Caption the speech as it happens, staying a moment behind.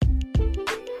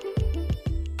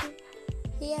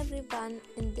Hey everyone,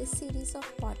 in this series of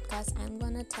podcasts, I'm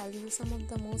gonna tell you some of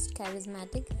the most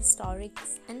charismatic, historic,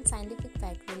 and scientific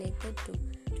facts related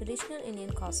to traditional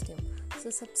Indian costume. So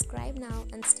subscribe now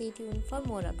and stay tuned for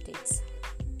more updates.